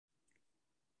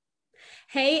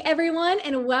Hey everyone,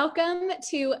 and welcome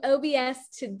to OBS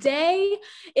Today.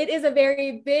 It is a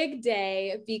very big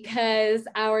day because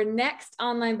our next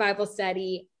online Bible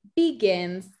study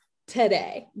begins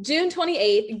today, June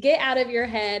 28th. Get out of your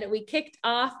head. We kicked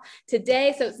off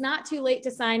today, so it's not too late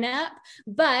to sign up,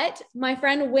 but my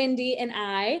friend Wendy and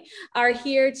I are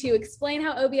here to explain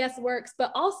how OBS works,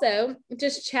 but also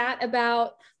just chat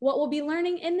about what we'll be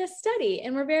learning in this study,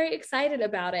 and we're very excited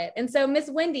about it. And so, Miss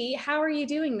Wendy, how are you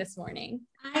doing this morning?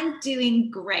 I'm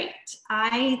doing great.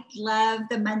 I love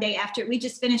the Monday after. We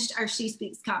just finished our She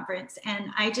Speaks conference, and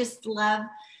I just love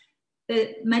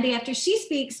the Monday after She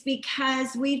Speaks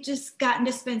because we've just gotten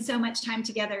to spend so much time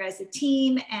together as a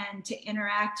team and to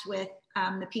interact with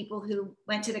the people who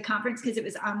went to the conference because it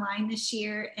was online this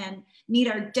year, and meet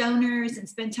our donors and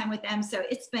spend time with them. So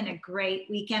it's been a great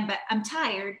weekend, but I'm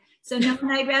tired. So no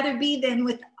one I'd rather be than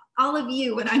with all of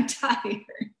you when I'm tired.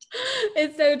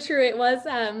 It's so true. It was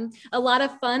a lot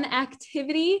of fun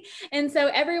activity. And so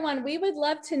everyone, we would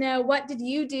love to know, what did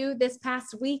you do this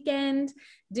past weekend?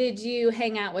 Did you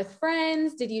hang out with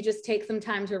friends? Did you just take some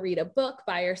time to read a book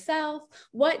by yourself?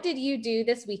 What did you do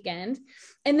this weekend?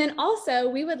 And then also,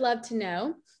 we would love to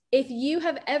know, if you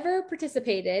have ever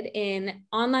participated in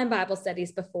online Bible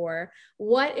studies before,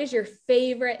 what is your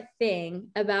favorite thing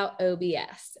about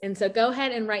OBS? And so go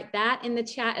ahead and write that in the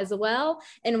chat as well.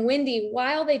 And Wendy,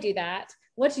 while they do that,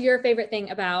 what's your favorite thing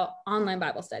about online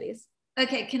Bible studies?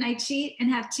 Okay, can I cheat and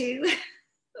have two?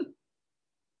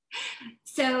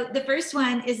 So the first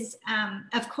one is,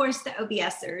 of course, the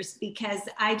OBSers, because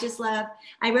I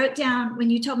wrote down, when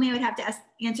you told me I would have to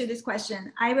answer this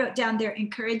question, I wrote down they're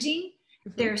encouraging.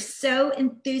 They're so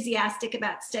enthusiastic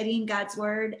about studying God's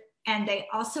word, and they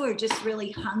also are just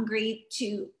really hungry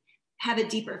to have a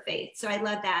deeper faith. So I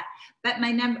love that. But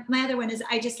my other one is,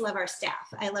 I just love our staff.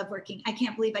 I love working. I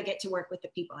can't believe I get to work with the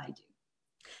people I do.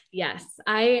 Yes,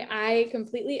 I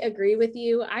completely agree with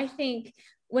you. I think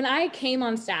when I came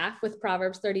on staff with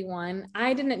Proverbs 31,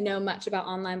 I didn't know much about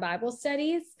online Bible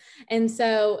studies. And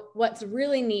so what's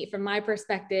really neat from my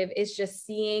perspective is just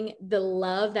seeing the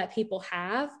love that people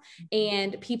have,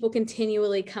 and people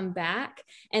continually come back.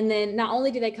 And then not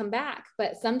only do they come back,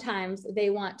 but sometimes they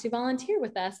want to volunteer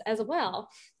with us as well.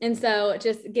 And so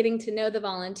just getting to know the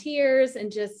volunteers and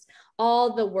just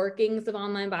all the workings of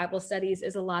online Bible studies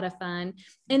is a lot of fun.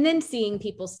 And then seeing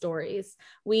people's stories.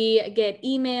 We get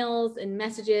emails and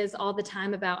messages all the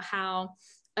time about how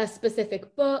a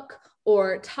specific book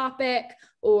or topic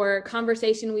or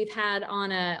conversation we've had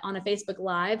on a Facebook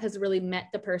Live has really met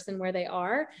the person where they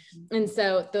are. And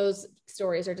so those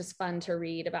stories are just fun to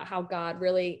read about how God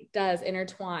really does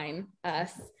intertwine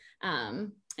us.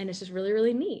 And it's just really,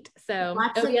 really neat. So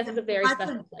OBS is a very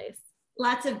special place.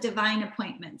 Lots of divine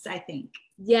appointments, I think.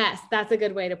 Yes, that's a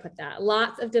good way to put that.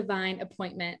 Lots of divine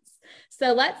appointments.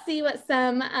 So let's see what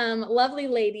some lovely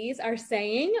ladies are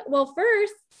saying. Well,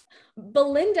 first,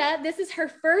 Belinda, this is her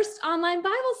first online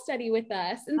Bible study with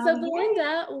us. And so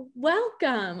Belinda,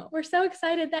 welcome. We're so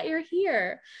excited that you're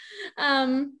here.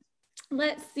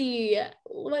 Let's see,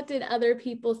 what did other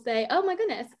people say? Oh my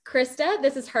goodness, Krista,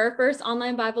 this is her first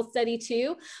online Bible study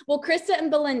too. Well, Krista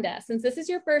and Belinda, since this is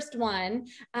your first one,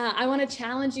 I want to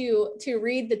challenge you to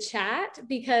read the chat,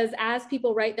 because as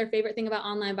people write their favorite thing about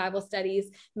online Bible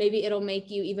studies, maybe it'll make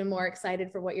you even more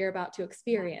excited for what you're about to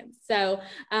experience. So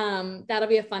that'll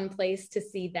be a fun place to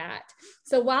see that.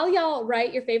 So while y'all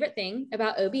write your favorite thing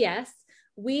about OBS,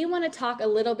 we want to talk a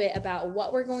little bit about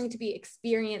what we're going to be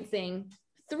experiencing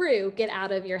through Get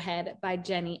Out of Your Head by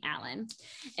Jenny Allen.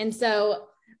 And so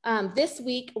this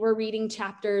week we're reading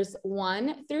chapters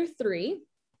 1 through 3.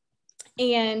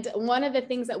 And one of the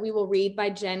things that we will read by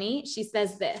Jenny, she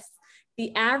says this: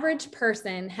 the average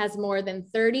person has more than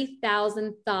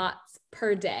 30,000 thoughts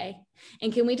per day.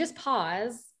 And can we just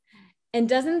pause? And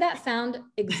doesn't that sound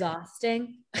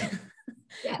exhausting?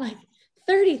 Yeah. Like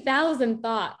 30,000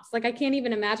 thoughts. Like I can't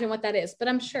even imagine what that is, but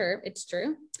I'm sure it's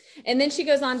true. And then she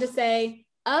goes on to say,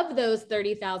 of those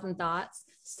 30,000 thoughts,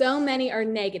 so many are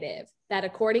negative that,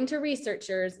 according to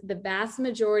researchers, the vast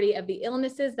majority of the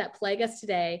illnesses that plague us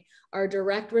today are a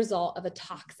direct result of a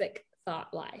toxic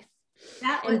thought life.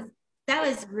 That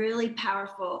was really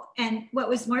powerful. And what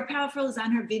was more powerful is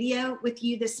on her video with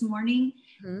you this morning,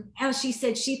 how she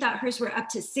said she thought hers were up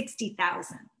to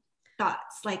 60,000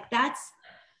 thoughts. Like that's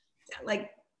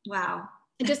like, wow.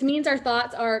 It just means our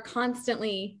thoughts are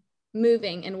constantly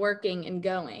moving and working and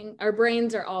going. Our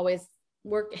brains are always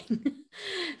working.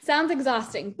 Sounds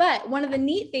exhausting, but one of the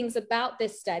neat things about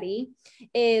this study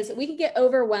is we can get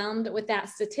overwhelmed with that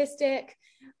statistic,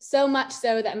 so much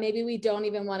so that maybe we don't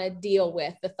even want to deal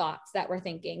with the thoughts that we're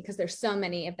thinking because there's so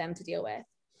many of them to deal with.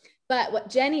 But what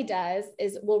Jenny does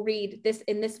is, we'll read this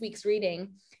in this week's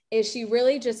reading, is she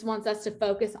really just wants us to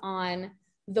focus on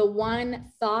the one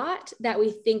thought that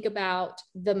we think about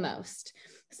the most.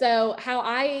 So how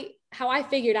I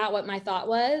figured out what my thought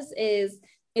was is,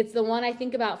 it's the one I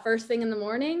think about first thing in the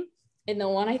morning and the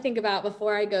one I think about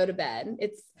before I go to bed.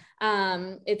 It's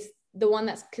the one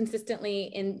that's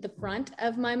consistently in the front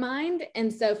of my mind.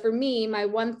 And so for me, my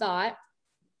one thought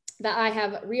that I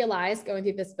have realized going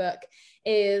through this book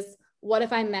is, what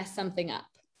if I mess something up?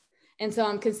 And so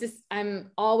I'm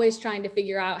always trying to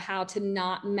figure out how to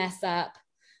not mess up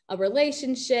a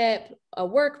relationship, a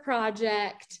work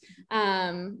project,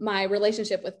 my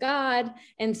relationship with God.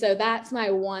 And so that's my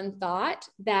one thought,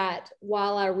 that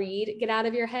while I read Get Out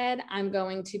of Your Head, I'm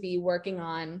going to be working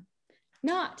on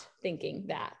not thinking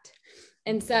that.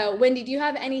 And so, Wendy, do you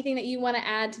have anything that you want to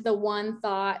add to the one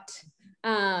thought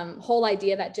whole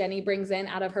idea that Jenny brings in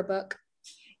out of her book?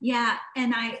 Yeah.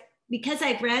 And because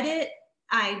I've read it,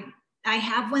 I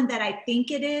have one that I think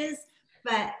it is,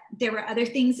 but there were other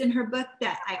things in her book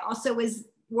that I also was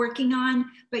working on.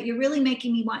 But you're really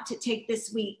making me want to take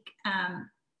this week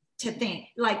to think.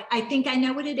 Like, I think I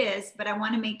know what it is, but I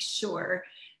want to make sure.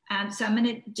 So I'm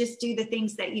going to just do the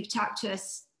things that you've talked to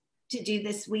us to do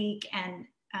this week, and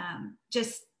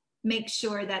just make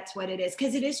sure that's what it is.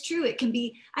 Because it is true. It can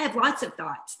be, I have lots of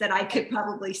thoughts that I could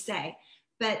probably say,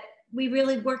 but we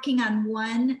really working on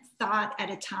one thought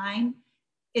at a time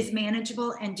is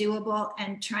manageable and doable,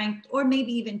 and trying, or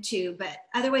maybe even two, but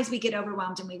otherwise we get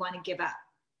overwhelmed and we want to give up.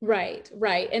 Right.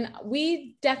 And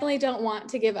we definitely don't want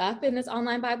to give up in this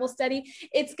online Bible study.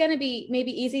 It's going to be maybe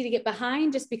easy to get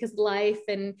behind just because life,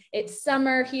 and it's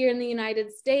summer here in the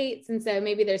United States. And so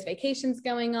maybe there's vacations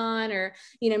going on, or,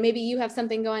 maybe you have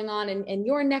something going on in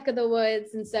your neck of the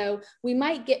woods. And so we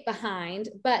might get behind,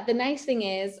 but the nice thing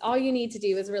is, all you need to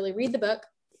do is really read the book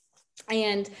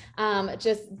and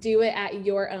just do it at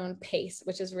your own pace,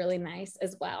 which is really nice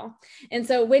as well. And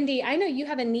so, Wendy, I know you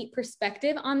have a neat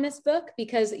perspective on this book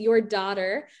because your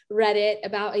daughter read it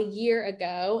about a year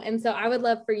ago. And so I would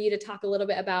love for you to talk a little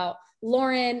bit about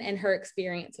Lauren and her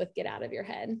experience with Get Out of Your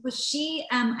Head. Well,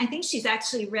 I think she's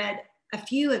actually read a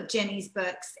few of Jenny's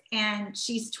books, and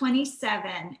she's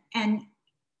 27. And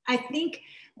I think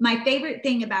my favorite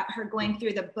thing about her going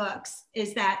through the books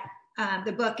is that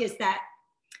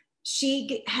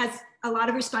she has a lot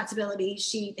of responsibility.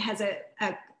 She has a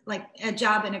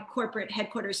job in a corporate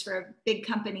headquarters for a big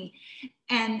company.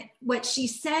 And what she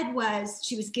said was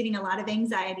she was getting a lot of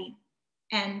anxiety,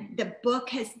 and the book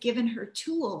has given her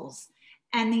tools.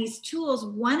 And these tools,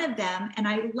 one of them, and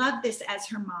I love this as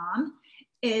her mom,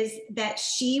 is that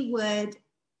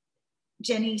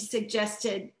Jenny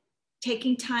suggested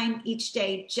taking time each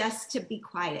day just to be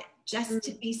quiet, just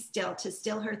to be still, to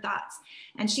still her thoughts.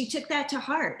 And she took that to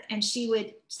heart, and she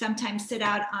would sometimes sit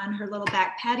out on her little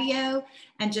back patio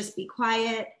and just be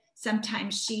quiet.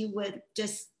 Sometimes she would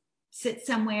just sit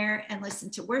somewhere and listen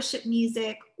to worship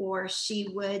music, or she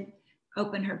would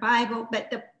open her Bible.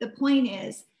 But the point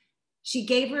is, she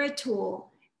gave her a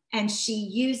tool and she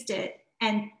used it,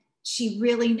 and she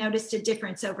really noticed a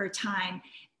difference over time.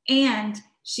 And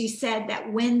she said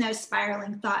that when those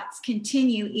spiraling thoughts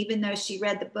continue, even though she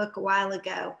read the book a while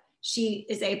ago, she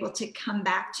is able to come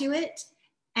back to it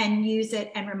and use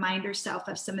it and remind herself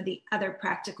of some of the other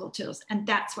practical tools. And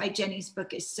that's why Jenny's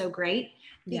book is so great,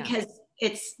 because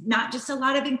it's not just a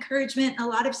lot of encouragement, a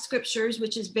lot of scriptures,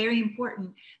 which is very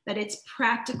important, but it's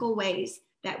practical ways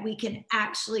that we can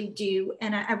actually do.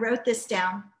 And I wrote this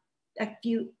down, a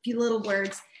few little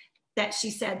words that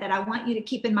she said that I want you to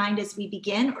keep in mind as we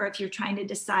begin, or if you're trying to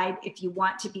decide if you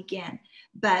want to begin.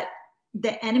 But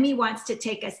the enemy wants to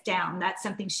take us down. That's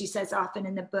something she says often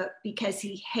in the book, because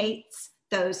he hates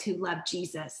those who love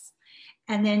Jesus.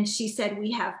 And then she said,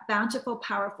 we have bountiful,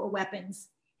 powerful weapons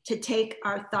to take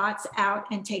our thoughts out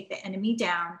and take the enemy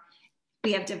down.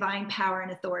 We have divine power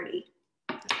and authority.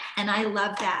 And I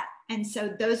love that. And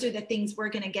so those are the things we're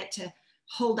going to get to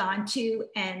hold on to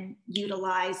and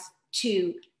utilize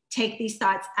to take these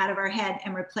thoughts out of our head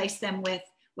and replace them with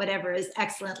whatever is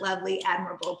excellent, lovely,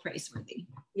 admirable, praiseworthy.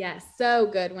 Yes, so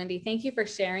good, Wendy. Thank you for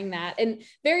sharing that. And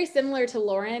very similar to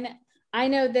Lauren, I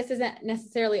know this isn't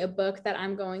necessarily a book that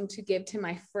I'm going to give to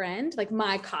my friend, like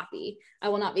my copy. I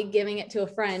will not be giving it to a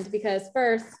friend because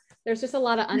first, there's just a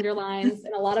lot of underlines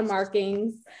and a lot of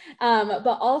markings.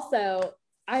 But also,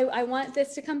 I want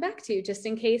this to come back to just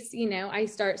in case, I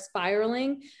start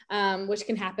spiraling, which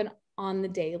can happen on the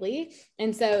daily.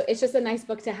 And so it's just a nice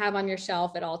book to have on your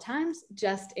shelf at all times,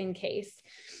 just in case.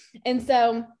 And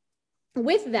so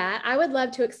with that, I would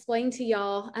love to explain to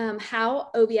y'all how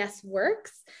OBS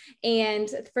works. And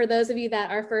for those of you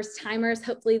that are first timers,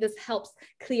 hopefully this helps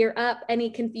clear up any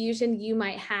confusion you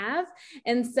might have.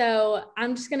 And so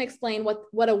I'm just going to explain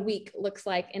what a week looks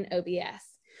like in OBS.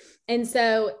 And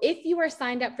so if you are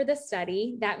signed up for the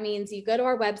study, that means you go to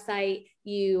our website,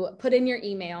 you put in your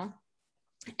email.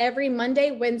 Every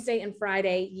Monday, Wednesday, and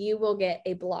Friday, you will get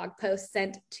a blog post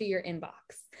sent to your inbox.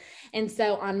 And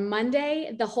so on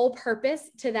Monday, the whole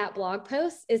purpose to that blog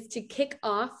post is to kick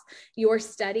off your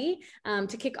study,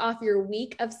 to kick off your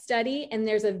week of study. And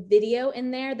there's a video in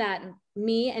there that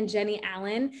me and Jenny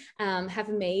Allen have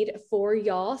made for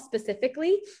y'all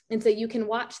specifically. And so you can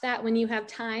watch that when you have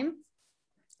time.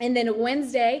 And then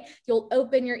Wednesday, you'll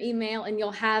open your email and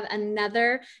you'll have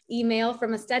another email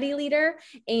from a study leader.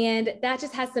 And that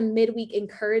just has some midweek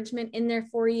encouragement in there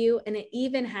for you. And it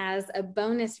even has a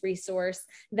bonus resource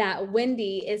that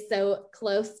Wendy is so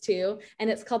close to,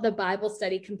 and it's called the Bible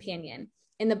Study Companion.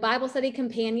 And the Bible Study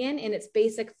Companion in its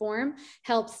basic form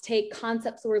helps take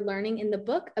concepts we're learning in the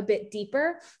book a bit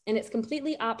deeper, and it's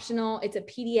completely optional. It's a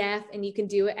PDF and you can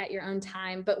do it at your own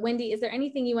time. But Wendy, is there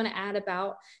anything you want to add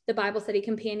about the Bible Study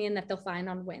Companion that they'll find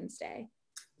on Wednesday?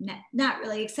 No, not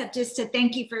really, except just to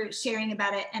thank you for sharing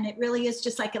about it. And it really is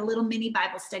just like a little mini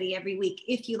Bible study every week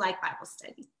if you like Bible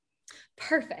study.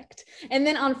 Perfect. And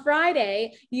then on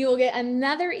Friday, you will get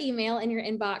another email in your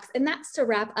inbox, and that's to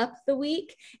wrap up the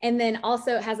week. And then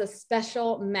also it has a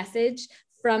special message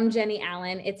from Jenny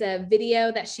Allen. It's a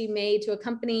video that she made to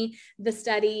accompany the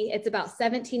study. It's about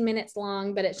 17 minutes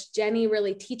long, but it's Jenny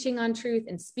really teaching on truth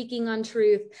and speaking on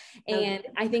truth. And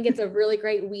I think it's a really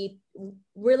great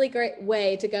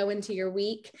way to go into your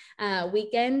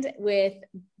weekend with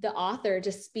the author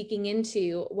just speaking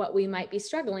into what we might be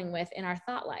struggling with in our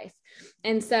thought life.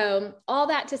 And so all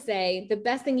that to say, the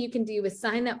best thing you can do is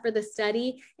sign up for the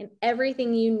study, and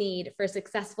everything you need for a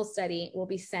successful study will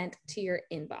be sent to your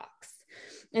inbox.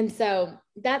 And so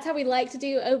that's how we like to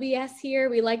do OBS here.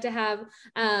 We like to have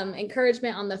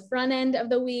encouragement on the front end of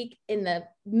the week, in the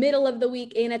middle of the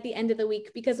week, and at the end of the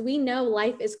week, because we know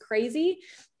life is crazy.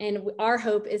 And our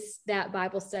hope is that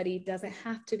Bible study doesn't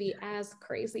have to be as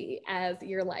crazy as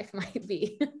your life might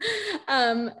be.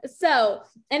 So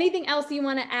anything else you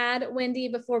want to add, Wendy,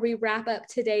 before we wrap up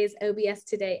today's OBS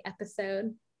Today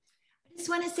episode? I just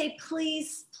want to say,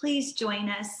 please join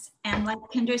us. And like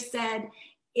Kendra said,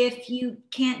 if you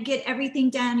can't get everything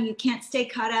done, or you can't stay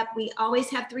caught up, we always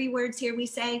have 3 words here. We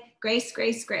say grace,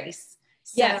 grace, grace.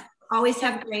 So yes. Always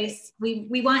have grace. We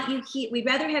want you here. We'd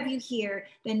rather have you here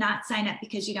than not sign up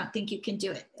because you don't think you can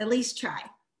do it. At least try.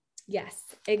 Yes,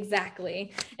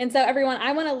 exactly. And so everyone,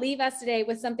 I want to leave us today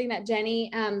with something that Jenny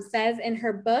says in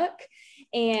her book.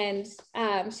 And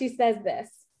she says this: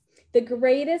 the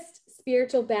greatest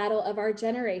spiritual battle of our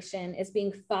generation is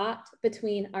being fought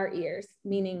between our ears,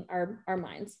 meaning our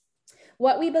minds.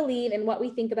 What we believe and what we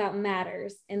think about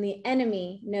matters, and the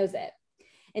enemy knows it.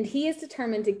 And he is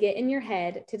determined to get in your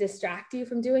head, to distract you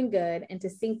from doing good, and to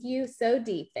sink you so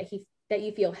deep that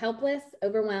you feel helpless,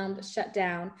 overwhelmed, shut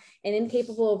down, and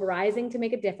incapable of rising to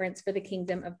make a difference for the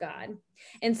kingdom of God.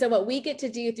 And so what we get to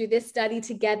do through this study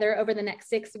together over the next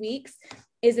 6 weeks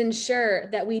is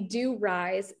ensure that we do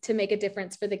rise to make a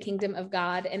difference for the kingdom of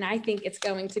God. And I think it's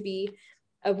going to be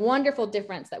a wonderful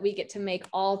difference that we get to make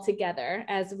all together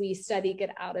as we study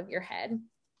Get Out of Your Head.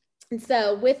 And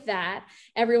so with that,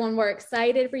 everyone, we're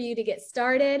excited for you to get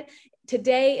started.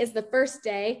 Today is the first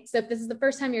day. So if this is the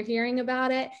first time you're hearing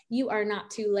about it, you are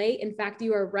not too late. In fact,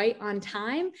 you are right on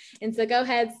time. And so go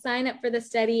ahead, sign up for the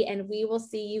study, and we will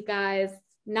see you guys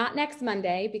not next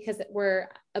Monday because we're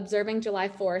observing July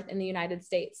 4th in the United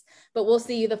States, but we'll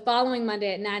see you the following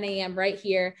Monday at 9 a.m. right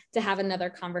here to have another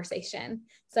conversation.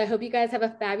 So I hope you guys have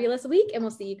a fabulous week, and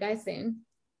we'll see you guys soon.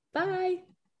 Bye.